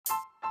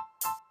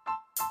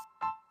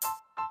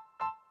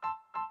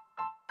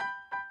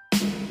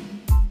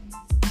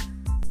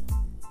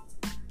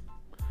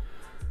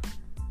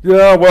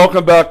Yeah,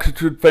 welcome back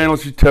to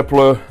Fantasy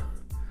Tippler.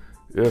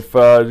 If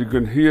you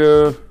can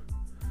hear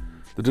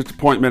the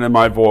disappointment in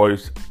my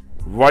voice,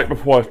 right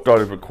before I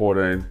started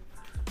recording,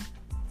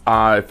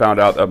 I found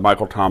out that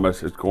Michael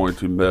Thomas is going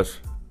to miss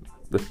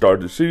the start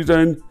of the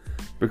season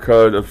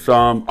because of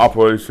some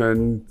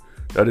operation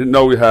that I didn't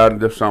know we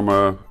had this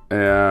summer,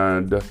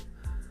 and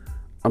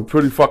I'm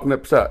pretty fucking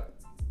upset.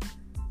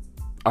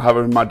 I have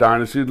him in my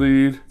dynasty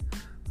lead,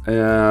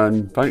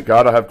 and thank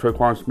God I have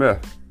Tre'Quan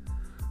Smith.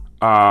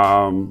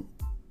 So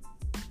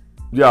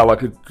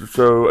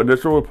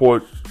initial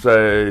reports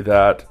say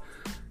that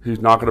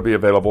he's not going to be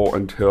available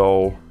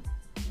until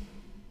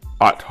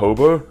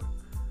October.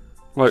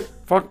 Like,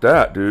 fuck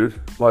that,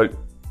 dude. Like,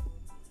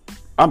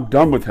 I'm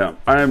done with him.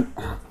 I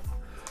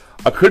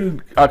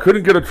couldn't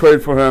get a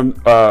trade for him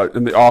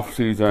in the off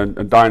season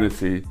in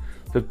Dynasty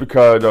just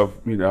because of,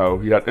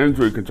 he had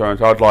injury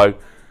concerns. I was like,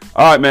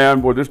 all right,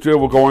 man, well, this year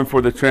we're going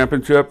for the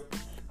championship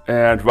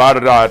and ride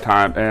or die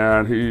time,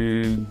 and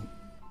he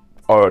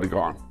already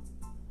gone.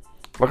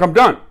 Like, I'm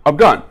done.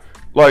 When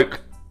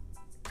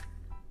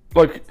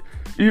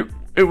in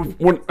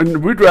the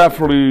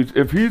redraft leagues,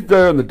 if he's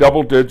there in the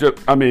double digit,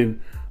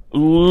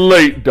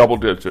 late double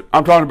digit,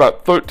 I'm talking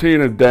about 13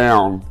 and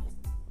down,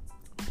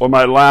 or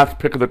my last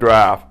pick of the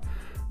draft,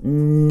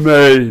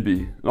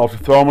 maybe I'll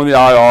just throw him on the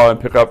IR and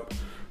pick up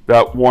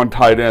that one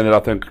tight end that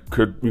I think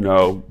could,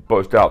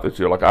 burst out this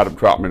year, like Adam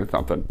Troutman or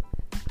something.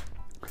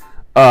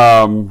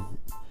 I'm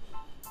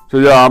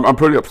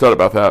pretty upset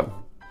about that.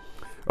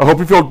 I hope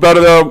he feels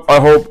better, though. I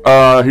hope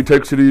he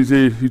takes it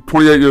easy. He's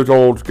 28 years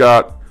old. He's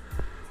got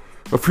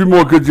a few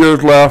more good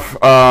years left.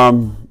 I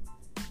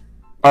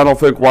don't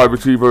think wide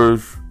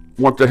receivers,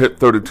 once they hit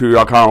 32,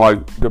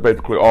 they're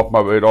basically off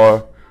my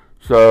radar.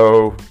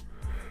 So I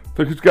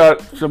think he's got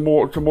some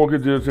more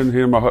good years in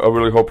him. I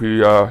really hope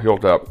he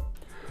heals up.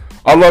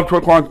 I love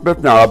Tre'Quan Smith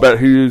now. I bet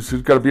he's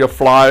going to be a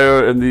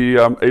flyer in the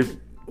 8th,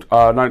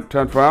 9th,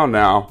 10th round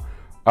now.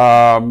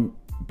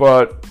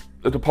 But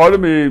there's a part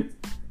of me,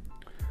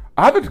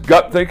 I have this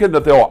gut thinking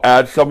that they'll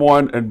add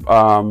someone in,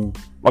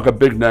 like a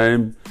big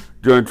name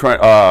during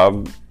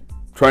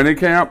training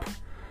camp,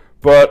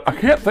 but I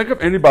can't think of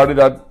anybody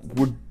that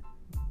would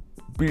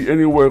be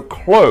anywhere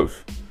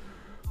close.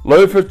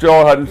 Larry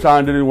Fitzgerald hadn't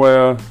signed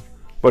anywhere,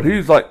 but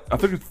he's I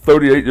think he's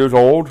 38 years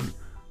old.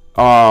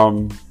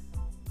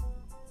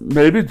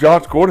 Maybe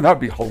Josh Gordon.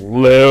 That'd be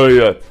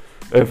hilarious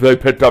if they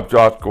picked up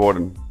Josh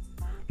Gordon.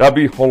 That'd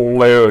be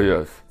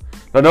hilarious.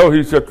 I know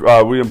he's just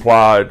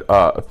re-implied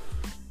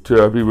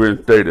to be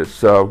reinstated.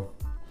 So,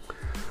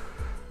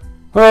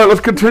 all right, let's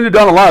continue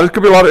down the line. There's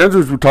going to be a lot of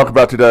injuries we talk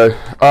about today.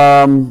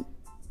 Cam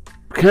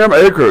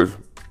Akers.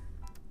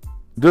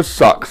 This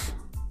sucks.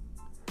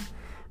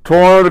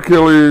 Torn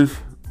Achilles.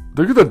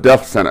 This is a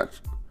death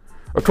sentence.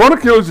 A torn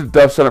Achilles is a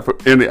death sentence for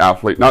any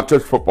athlete, not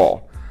just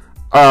football.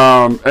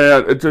 And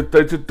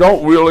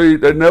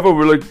they never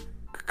really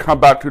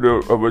come back to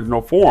the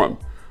original form.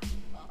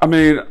 I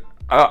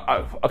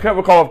can't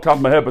recall off the top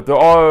of my head, but there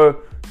are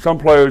some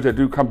players that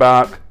do come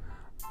back,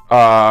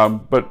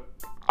 but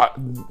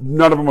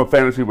none of them are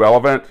fantasy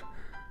relevant.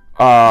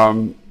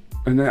 I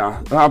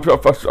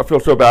feel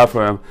so bad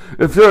for him.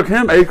 If you're a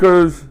Cam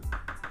Akers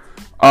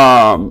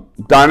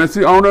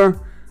dynasty owner,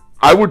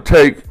 I would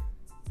take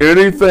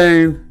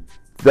anything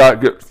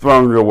that gets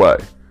thrown your way.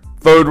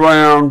 3rd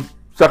round,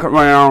 2nd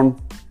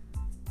round,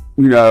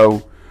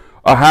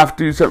 a half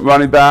decent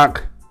running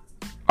back,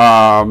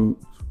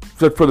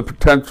 just for the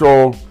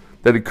potential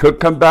that he could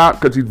come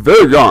back because he's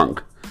very young.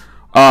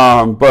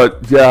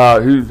 But yeah,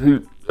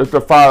 it's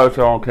a fire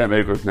sale on Cam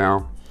Akers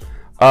now.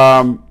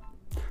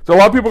 So a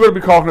lot of people are going to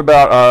be talking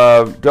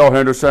about Darrell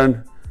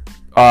Henderson,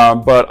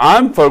 but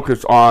I'm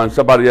focused on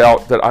somebody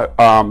else that I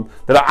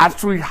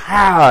actually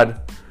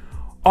had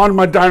on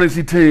my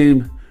dynasty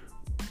team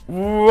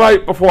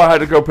right before I had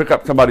to go pick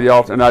up somebody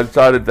else, and I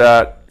decided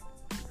that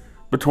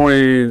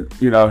between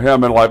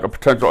him and a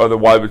potential other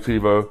wide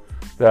receiver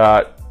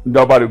that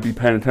nobody would be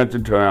paying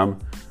attention to him,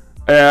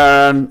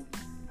 and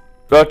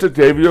that's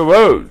Xavier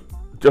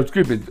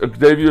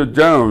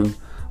Jones,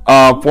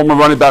 former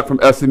running back from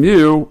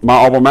SMU, my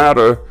alma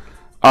mater.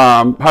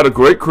 Had a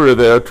great career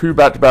there, 2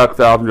 back-to-back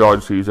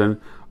 1,000-yard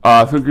season.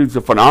 I think he's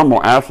a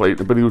phenomenal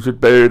athlete, but he was just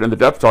buried in the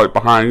depth chart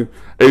behind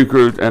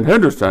Akers and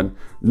Henderson.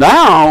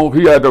 Now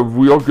he had a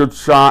real good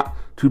shot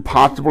to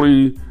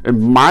possibly,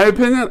 in my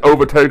opinion,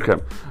 overtake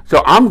him.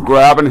 So I'm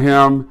grabbing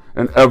him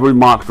in every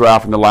mock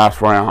draft in the last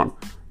round.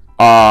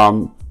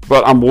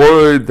 But I'm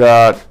worried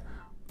that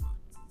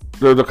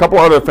there's a couple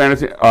other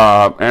fantasy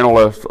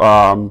analysts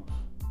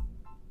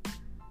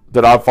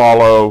that I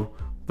follow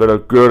that are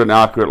good and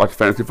accurate, like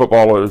fantasy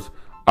footballers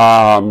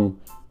and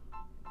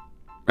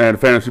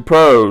fantasy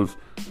pros.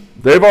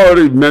 They've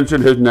already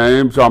mentioned his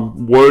name, so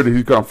I'm worried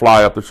he's going to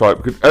fly up the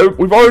chart because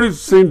we've already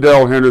seen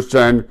Darrell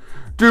Henderson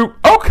do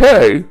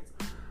okay.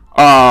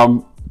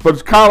 But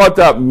it's kind of like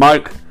that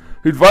Mike.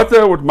 He's right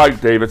there with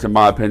Mike Davis, in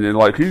my opinion.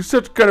 Like, he's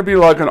just going to be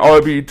like an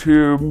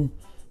RB2,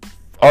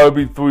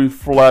 RB3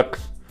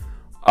 flex.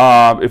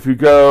 If you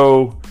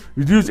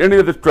use any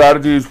of the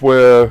strategies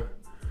where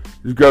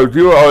You go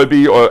zero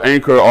RB or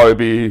anchor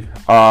RB,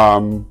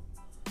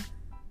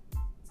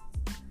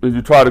 and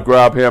you try to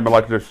grab him in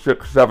like the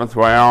 6th, 7th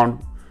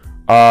round.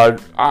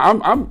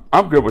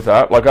 I'm good with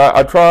that. Like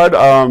I tried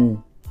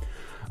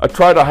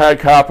a high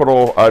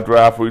capital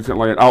draft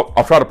recently, and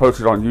I'll try to post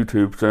it on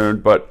YouTube soon.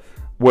 But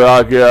where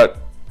I get,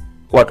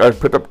 like, I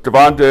picked up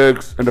Devon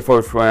Diggs in the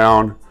 1st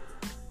round,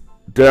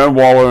 Darren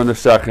Waller in the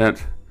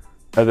 2nd,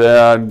 and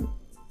then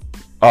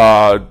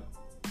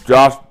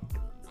Josh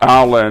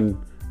Allen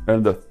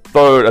in the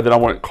 3rd, and then I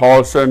went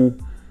Carson,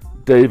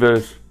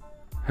 Davis,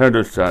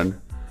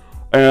 Henderson,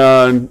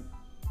 and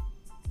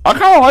I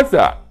kind of like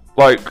that.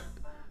 Like,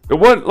 it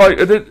wasn't like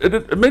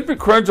it made me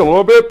cringe a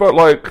little bit, but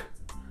like,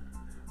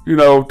 you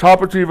know,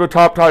 top receiver,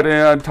 top tight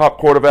end, top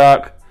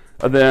quarterback,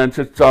 and then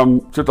just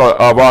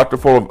a roster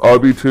full of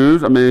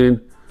RB2s. I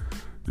mean,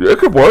 it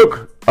could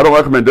work. I don't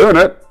recommend doing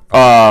it.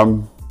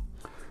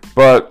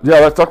 But yeah,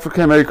 that sucks for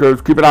Cam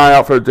Akers. Keep an eye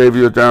out for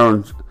Xavier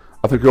Jones.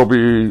 I think he'll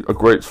be a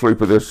great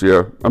sleeper this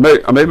year. I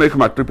may make him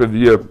my sleeper of the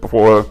year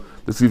before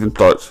the season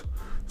starts.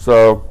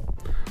 So,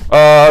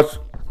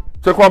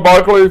 Saquon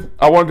Barkley,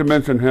 I wanted to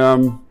mention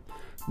him.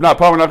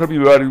 Probably not going to be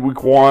ready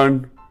week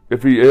 1.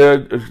 If he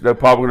is, they're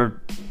probably going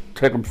to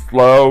take him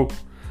slow.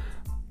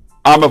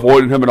 I'm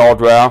avoiding him in all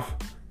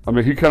drafts. I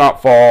mean, he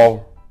cannot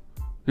fall.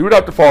 He would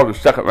have to fall in the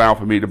 2nd round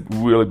for me to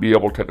really be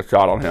able to take a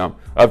shot on him.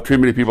 I have too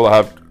many people that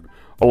have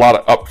a lot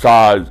of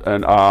upsides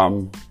and,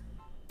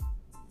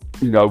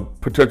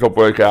 potential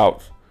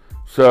breakouts.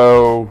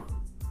 So,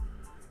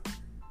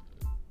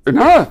 and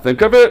now that I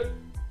think of it,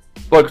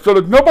 like, so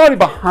there's nobody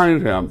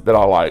behind him that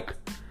I like.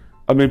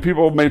 I mean,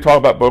 people may talk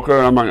about Booker,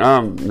 and I'm like,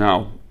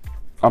 no,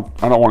 I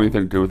don't want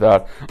anything to do with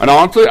that. And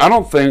honestly, I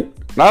don't think,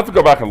 and I have to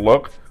go back and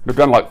look. We've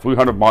done like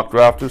 300 mock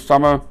drafts this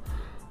summer.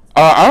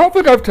 I don't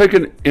think I've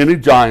taken any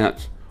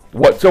Giants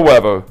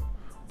whatsoever,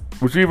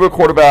 receiver,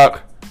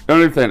 quarterback,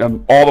 anything,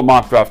 in all the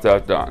mock drafts that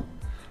I've done.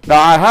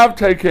 Now, I have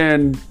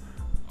taken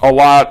a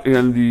lot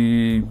in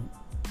the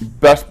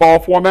best ball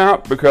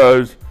format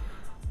because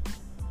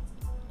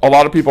a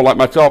lot of people like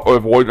myself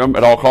avoid them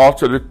at all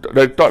costs, so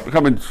they start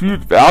becoming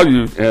huge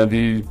values in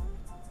the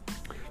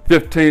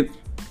 15th,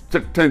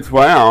 16th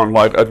round,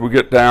 like as we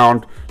get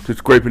down to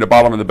scraping the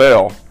bottom of the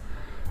barrel.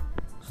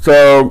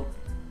 So,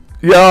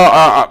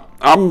 yeah,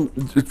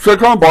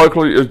 Saquon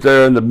Barkley is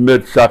there in the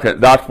mid-2nd.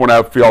 That's when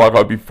I feel like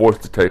I'd be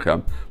forced to take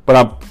him. But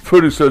I'm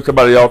pretty sure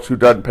somebody else who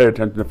doesn't pay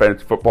attention to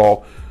fantasy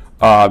football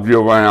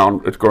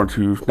year-round is going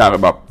to snap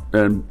him up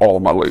in all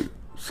of my leagues.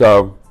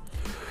 So,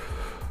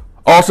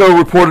 also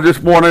reported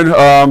this morning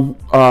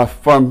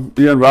from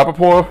Ian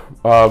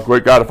Rappaport,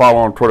 great guy to follow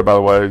on Twitter, by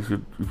the way, if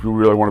you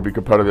really want to be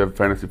competitive in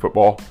fantasy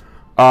football.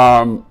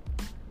 Davante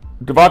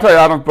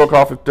Adams broke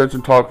off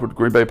extension talks with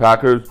Green Bay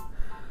Packers,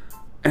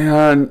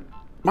 and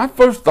my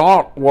first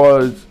thought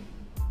was,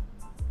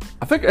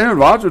 I think Aaron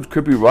Rodgers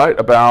could be right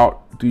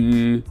about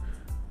the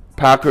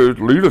Packers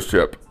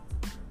leadership.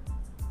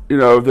 You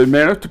know, they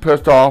managed to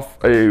piss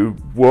off a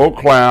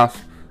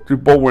world-class Super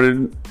Bowl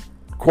winning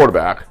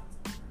quarterback,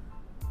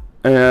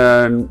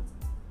 and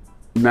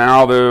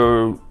now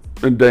they're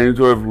in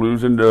danger of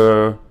losing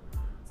the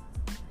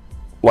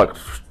like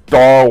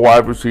star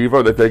wide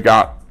receiver that they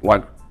got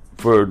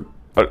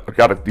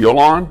got a deal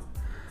on.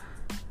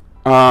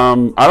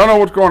 I don't know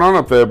what's going on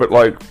up there, but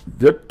like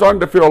they're starting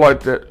to feel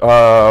like that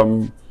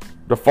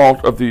the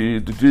fault of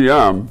the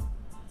GM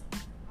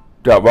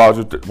that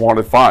Rodgers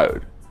wanted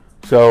fired.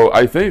 So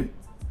I think,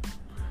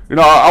 you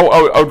know,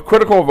 I was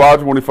critical of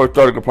Rodgers when he first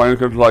started complaining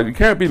because like you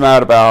can't be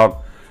mad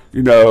about,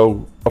 you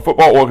know, a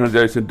football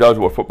organization does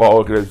what a football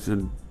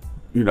organization,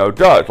 you know,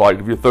 does. Like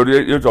if you're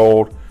 38 years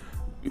old,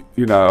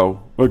 you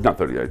know, well, not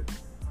 38,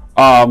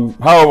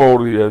 however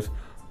old he is,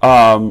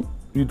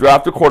 you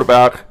draft a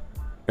quarterback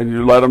and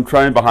you let him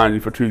train behind you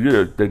for 2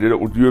 years. They did it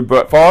with you and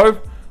Brett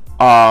Favre,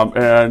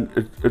 and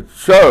it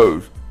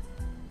shows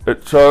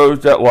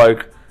that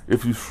like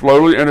if you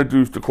slowly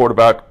introduce the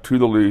quarterback to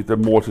the league, they're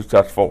more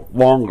successful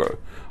longer.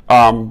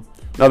 Now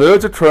there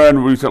is a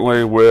trend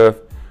recently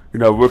with, you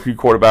know, rookie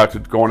quarterbacks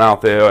that's going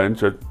out there and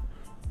just,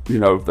 you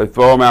know, they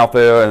throw them out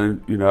there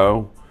and, you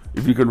know,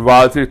 if you can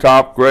rise to the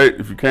top, great.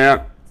 If you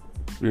can't,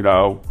 you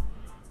know,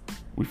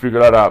 we figure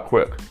that out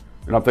quick.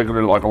 And I'm thinking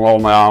of like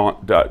along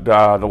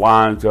the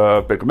lines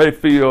of Baker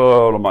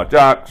Mayfield, Lamar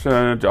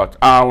Jackson, Josh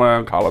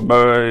Allen, Kyler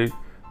Murray,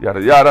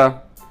 yada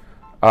yada.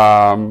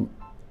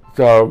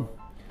 So,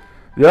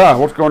 yeah,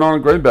 what's going on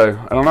in Green Bay?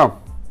 I don't know.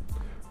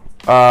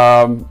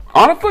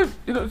 Honestly,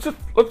 you know,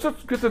 let's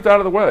just get this out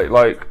of the way.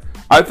 Like,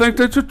 I think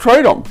they should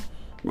trade him.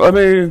 I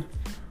mean,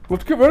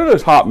 let's get rid of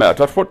this hot mess.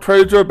 That's what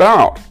trades are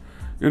about.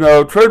 You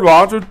know, trade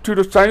Rodgers to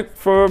the Saints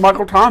for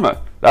Michael Thomas.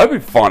 That'd be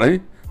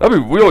funny. That'd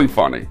be really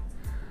funny.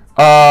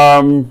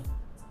 Actually,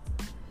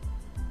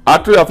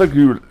 I think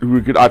you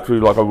would get actually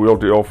like a real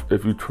deal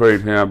if you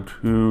trade him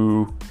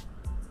to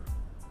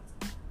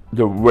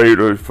the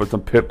Raiders for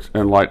some picks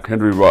and like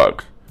Henry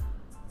Ruggs.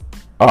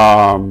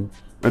 And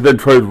then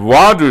trade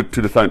Rodgers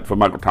to the Saints for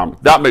Michael Thomas.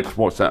 That makes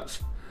more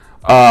sense.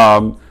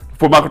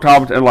 For Michael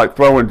Thomas and like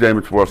throw in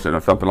Jameis Winston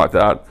or something like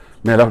that.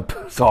 Man, that would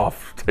piss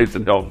off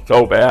Taysom Hill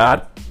so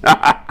bad.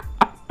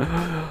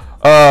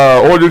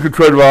 Or you could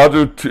trade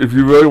Rodgers if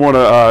you really want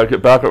to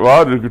get back at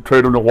Rodgers. You could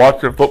trade him to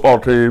Washington football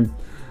team.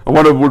 I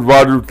wonder what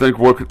Rodgers would think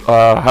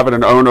having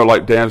an owner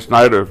like Dan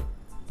Snyder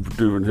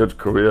do in his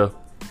career.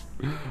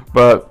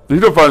 But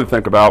these are fun to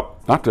think about.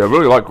 Actually, I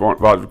really like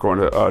Rodgers going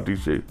to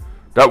D.C.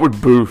 That would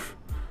boost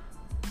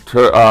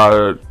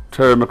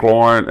Terry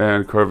McLaurin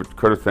and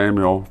Curtis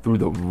Samuel through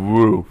the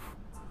roof,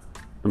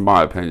 in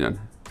my opinion.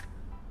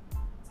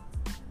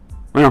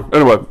 Yeah,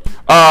 anyway,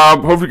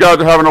 hope you guys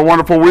are having a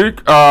wonderful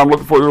week.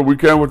 Looking forward to the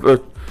weekend with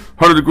the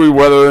 100-degree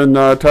weather in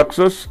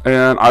Texas,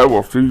 and I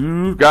will see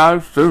you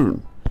guys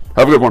soon.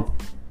 Have a good one.